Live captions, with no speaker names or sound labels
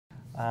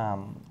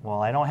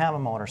Well, I don't have a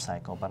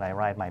motorcycle, but I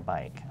ride my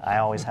bike. I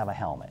always have a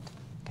helmet.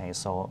 Okay,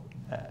 so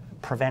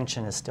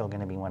prevention is still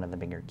going to be one of the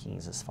bigger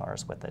keys as far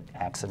as with it.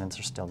 Accidents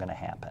are still going to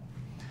happen.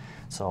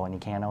 So, and you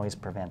can't always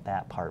prevent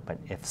that part, but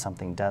if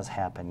something does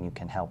happen, you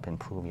can help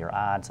improve your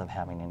odds of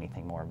having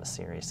anything more of a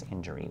serious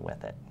injury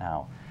with it.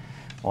 Now,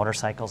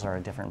 motorcycles are a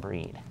different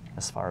breed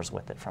as far as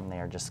with it from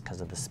there, just because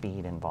of the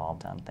speed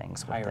involved on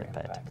things with Higher it.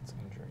 impact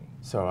injury.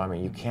 So, I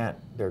mean,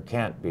 there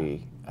can't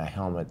be a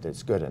helmet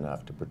that's good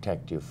enough to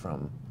protect you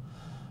from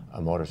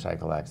a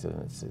motorcycle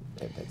accident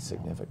that's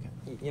significant.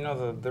 You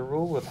know, the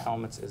rule with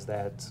helmets is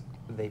that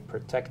they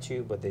protect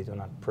you, but they do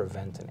not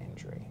prevent an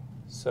injury.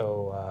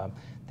 So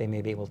they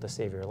may be able to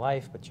save your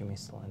life, but you may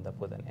still end up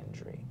with an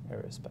injury,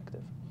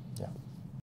 irrespective. Yeah.